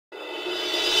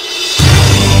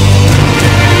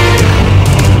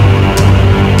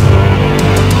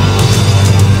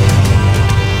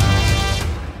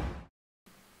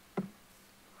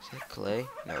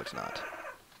it's not.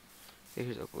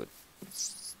 Here's oak wood. You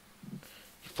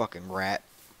fucking rat.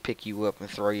 Pick you up and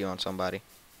throw you on somebody.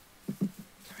 Come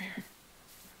here.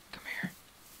 Come here.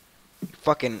 You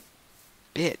fucking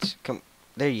bitch. Come.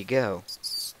 There you go.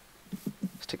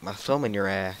 Stick my thumb in your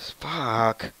ass.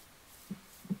 Fuck.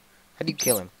 How'd you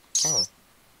kill him? Oh.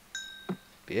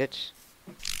 Bitch.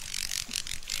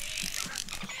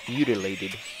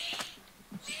 Mutilated.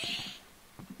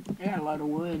 Yeah, a lot of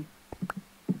wood.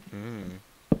 Mmm.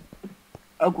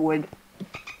 Oak wood.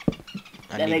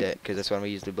 I need that, because that's what I'm going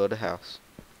to use to build a house.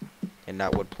 And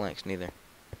not wood planks, neither.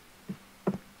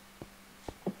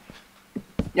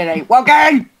 That ain't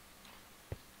working!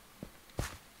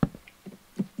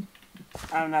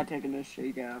 I'm not taking this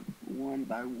shit out one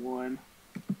by one.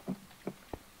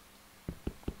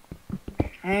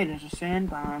 Hey, there's a sand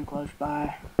biome close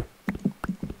by.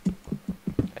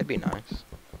 That'd be nice.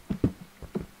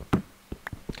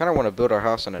 Kind of want to build our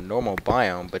house in a normal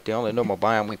biome, but the only normal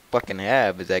biome we fucking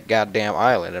have is that goddamn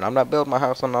island, and I'm not building my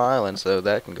house on the island, so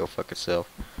that can go fuck itself.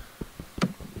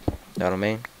 Know what I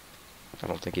mean? I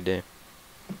don't think you do.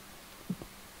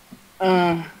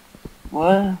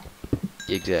 What?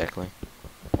 Exactly.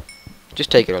 Just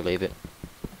take it or leave it.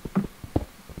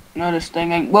 No, this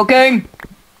thing ain't working!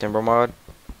 Timber mod?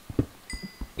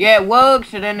 Yeah, it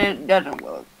works, and then it doesn't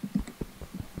work.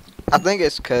 I think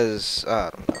it's because,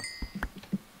 I don't know.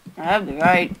 I have the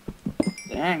right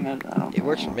thing, I don't know. It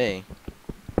works for me.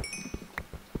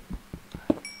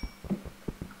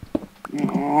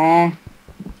 Aww.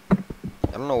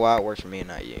 I don't know why it works for me and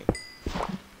not you.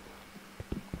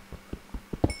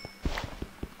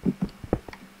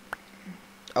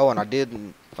 Oh, and I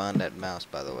didn't find that mouse,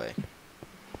 by the way.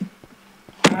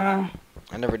 I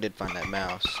never did find that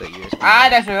mouse, so USB. Ah,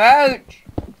 that's a roach!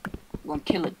 I'm gonna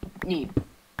kill it. Yeah.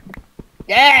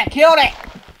 Yeah, killed it!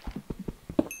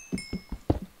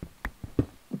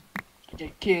 I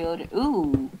just killed it.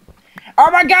 Ooh.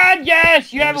 Oh my god,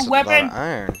 yes! You have a weapon! Lot of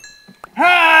iron.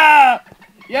 Ha!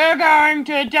 You're going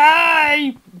to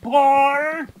die,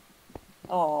 boy!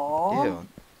 Oh. Ew.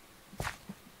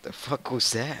 The fuck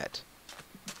was that?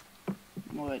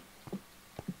 What?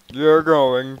 You're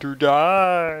going to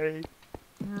die.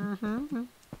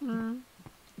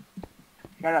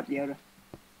 Shut up, Yoda.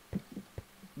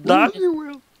 That you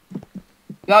will.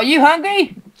 Yo, you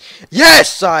hungry?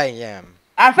 Yes, I am.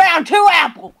 I found 2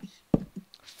 apples!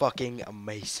 Fucking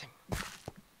amazing.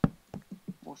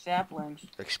 More saplings.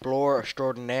 Explorer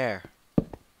extraordinaire.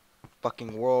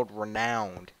 Fucking world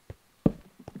renowned.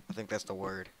 I think that's the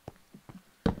word.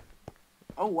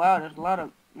 Oh wow, there's a lot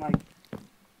of, like...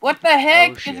 What the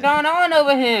heck is going on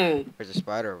over here? There's a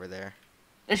spider over there.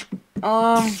 This,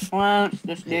 well,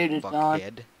 this dude is gone.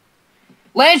 Fuckhead.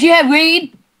 Lance, you have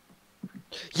reed?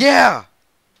 Yeah!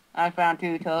 I found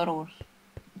 2 turtles.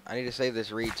 I need to save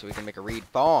this reed so we can make a reed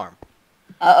farm.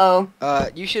 Uh-oh.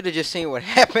 You should have just seen what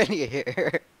happened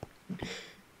here.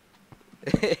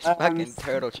 This fucking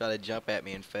turtle tried to jump at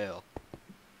me and fell.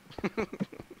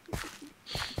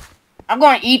 I'm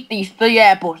gonna eat these 3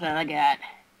 apples that I got.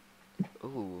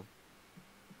 Ooh.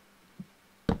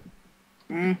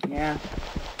 Yeah.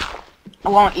 I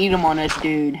won't eat them on this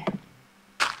dude.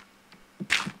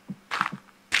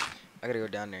 I gotta go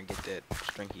down there and get that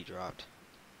string he dropped.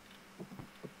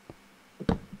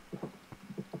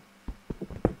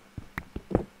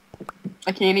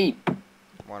 I can't eat.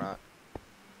 Why not?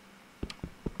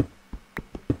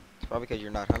 It's probably because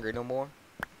you're not hungry no more.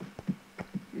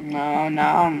 No,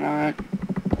 I'm not.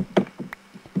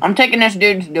 I'm taking this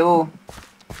dude's duel.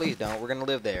 Please don't. We're gonna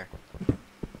live there.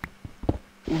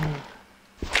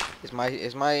 Is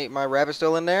my rabbit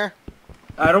still in there?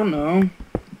 I don't know.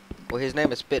 Well, his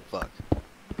name is Spitfuck.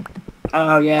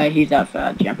 Oh yeah, he's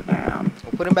outside jumping around.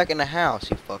 Well, put him back in the house,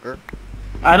 you fucker.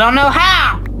 I don't know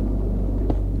how!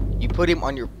 You put him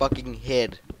on your fucking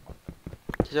head.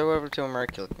 Just go over to him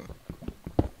and kill him.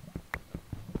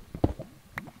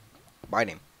 Bite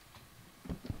him.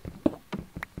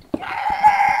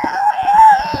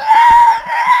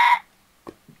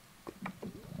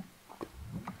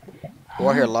 Oh,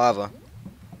 I hear lava.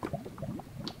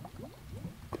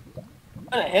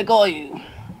 What the heck are you?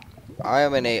 I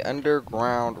am in a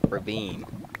underground ravine.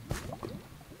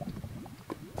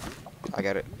 I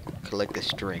gotta collect this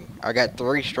string. I got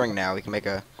 3 string now. We can make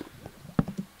a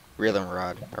reeling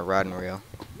rod. A rod and reel.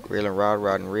 Reeling rod,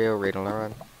 rod and reel, reeling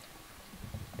rod.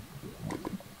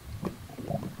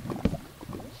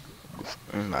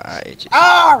 My eye itches.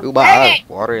 Oh, ooh, my eye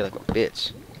watery like a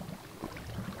bitch.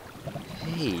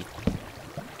 Hey.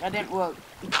 That didn't work.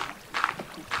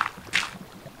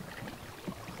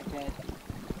 Okay.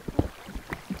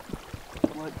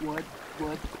 What?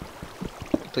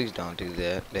 Please don't do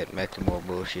that. That makes more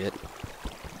bullshit.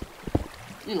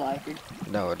 You like it.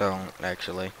 No, I don't,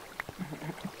 actually.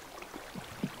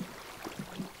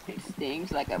 It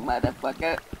stings like a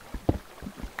motherfucker.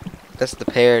 That's the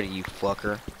parody, you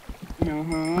fucker.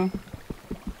 Mm-hmm.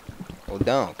 Well,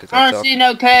 don't, because I don't see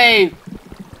no cave.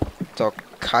 it's all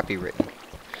copywritten.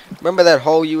 Remember that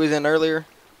hole you was in earlier?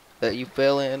 That you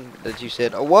fell in? That you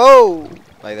said, oh, whoa!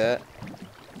 Like that?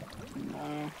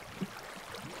 No.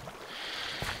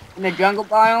 In the jungle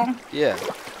biome? Yeah.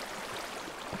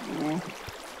 Yeah.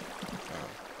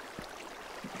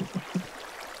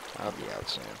 I'll be out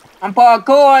soon. I'm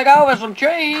parkouring over some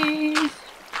trees.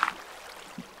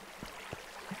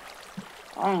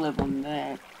 I don't live on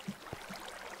that.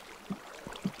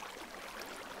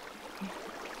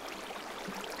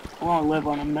 I want to live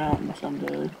on a mountain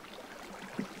someday.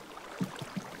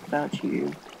 Without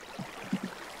you.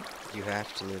 You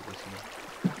have to live with me.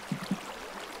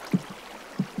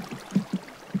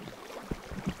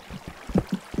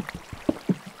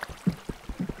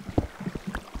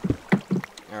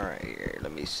 Alright, here,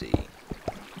 let me see.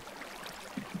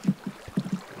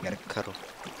 We gotta cuddle.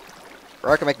 Or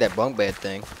I can make that bunk bed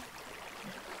thing.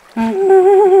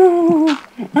 I'm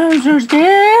so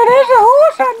scared. There's a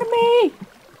horse under me.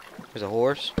 There's a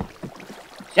horse?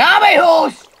 Zombie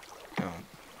horse. Oh.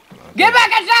 Okay. Get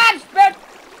back inside, Spit.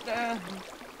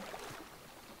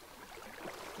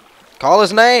 Call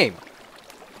his name!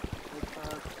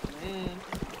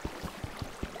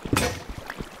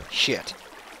 Shit.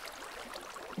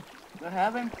 What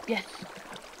happened? Yes.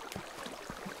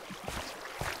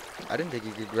 I didn't think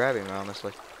you could grab him,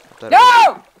 honestly. I thought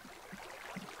No!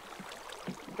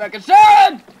 Back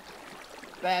inside!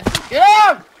 Bastard. Get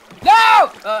out! No!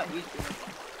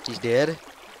 he's dead.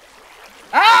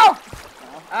 Ow!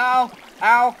 Ow!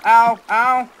 Ow! Ow!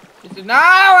 Ow! This is no!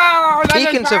 Ow! He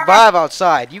can survive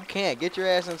outside. You can't. Get your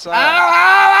ass inside. Ow!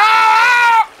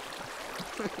 Ow!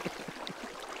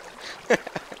 Ow!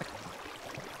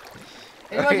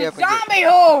 It was Hurry a up and zombie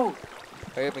hole!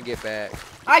 Hurry up and get back.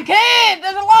 I can't!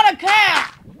 There's a lot of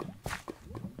cats!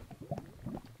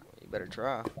 You better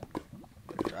try.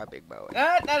 Better try, big boy.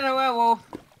 That's a werewolf.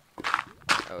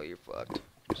 Oh, you're fucked.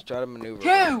 Just try to maneuver Two.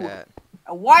 like that.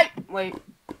 A white... Wait.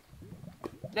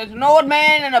 There's an old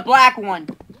man and a black one.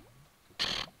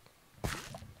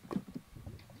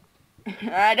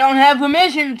 I don't have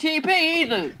permission to TP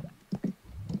either.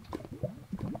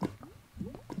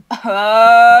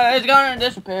 It's gonna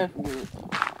disappear from me.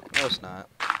 No, it's not.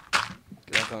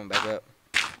 Cause I'm coming back up.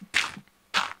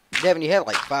 Devon, you have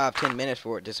like 5-10 minutes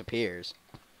before it disappears.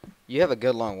 You have a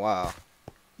good long while.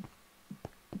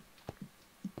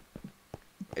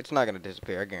 It's not gonna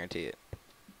disappear, I guarantee it.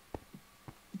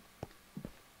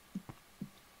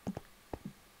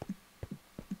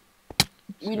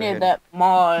 You need that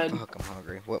mod. Fuck, I'm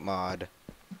hungry. What mod?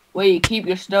 Where you keep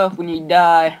your stuff when you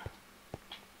die.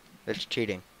 That's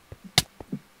cheating.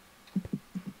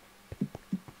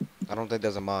 I don't think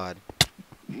there's a mod.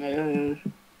 I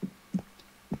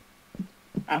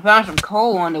found some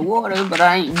coal underwater, but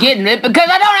I ain't getting it because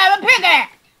I don't have a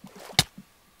pickaxe!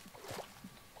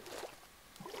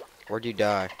 Where'd you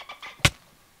die?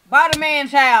 By the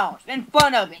man's house, in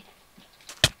front of it.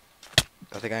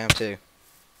 I think I am too.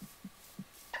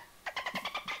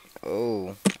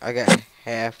 Oh, I got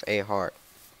half a heart.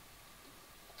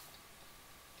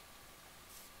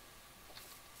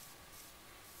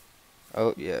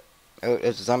 Oh, yeah. Oh,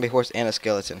 there's a zombie horse and a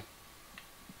skeleton.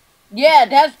 Yeah,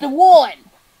 that's the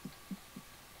one!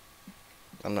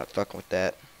 I'm not fucking with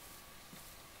that.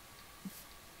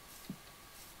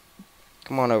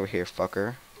 Come on over here,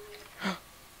 fucker.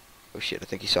 Oh shit, I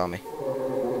think he saw me.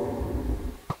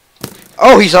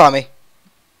 Oh, he saw me!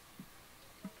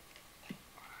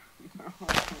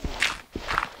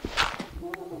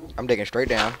 I'm digging straight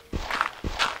down.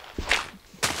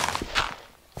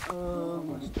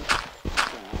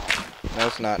 No,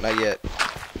 it's not. Not yet.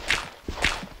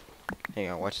 Hang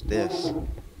on, watch this.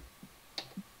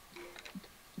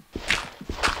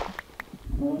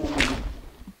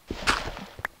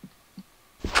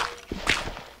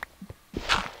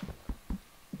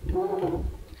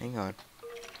 Hang on.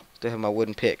 Still have my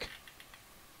wooden pick.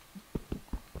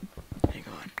 Hang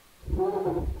on.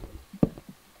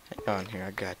 Hang on here,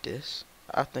 I got this.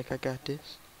 I think I got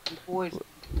this.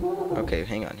 Okay,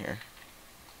 hang on here.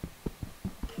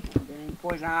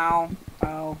 Poison, ow,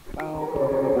 ow,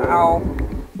 ow, ow.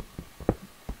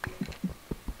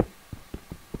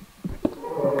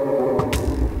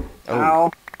 Oh.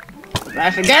 Ow.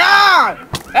 Bastard, get on!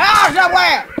 Out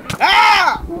somewhere!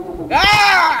 Out!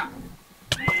 Out!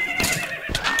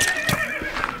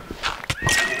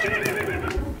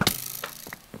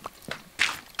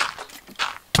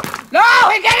 Oh,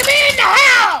 he got me in the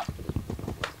house!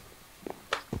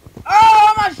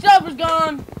 Oh, my stuff is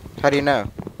gone. How do you know?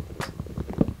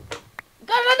 Because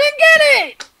I didn't get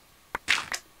it.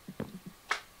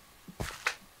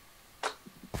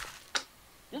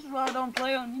 This is why I don't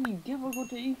play on any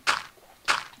difficulty.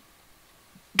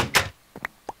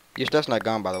 Your stuff's not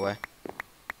gone, by the way.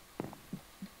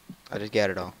 I just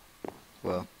got it all.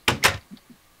 Well. Did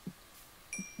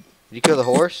you kill the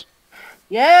horse?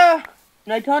 Yeah.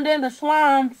 And they turned into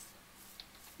slimes.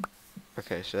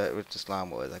 Okay, so that was the slime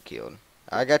was I killed.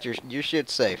 I got your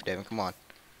shit's safe, Devon. Come on.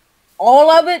 All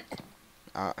of it?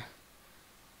 Hang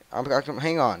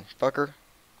on, fucker.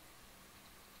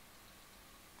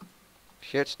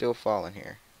 Shit's still falling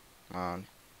here. Come on.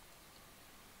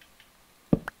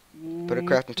 Put a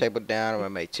crafting table down. I'm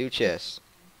gonna make 2 chests.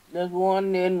 There's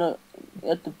one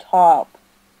at the top.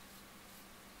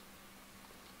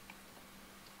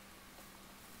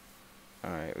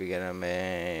 Alright, we gotta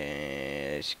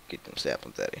let's get them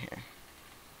saplings out of here.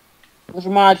 Those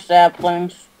are my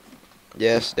saplings.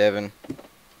 Yes, Devon.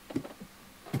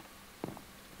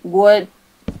 What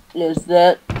is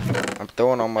that? I'm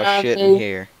throwing all my shit in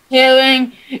here.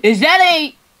 Killing. Is that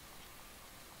a...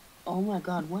 Oh my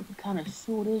god, what kind of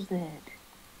sword is that?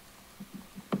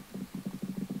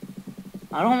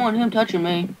 I don't want him touching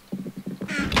me.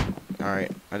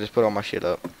 Alright, I just put all my shit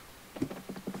up.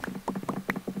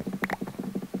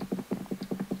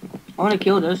 I want to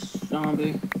kill this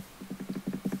zombie.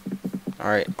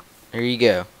 Alright, here you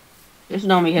go. This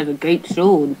zombie has a great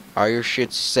sword. All your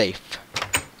shit's safe.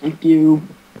 Thank you.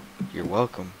 You're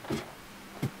welcome.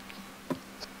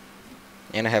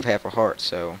 And I have half a heart,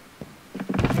 so...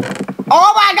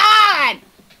 Oh my god!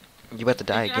 You about to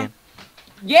die again?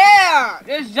 Yeah!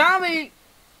 This zombie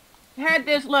had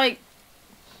this, like,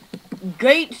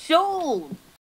 great sword.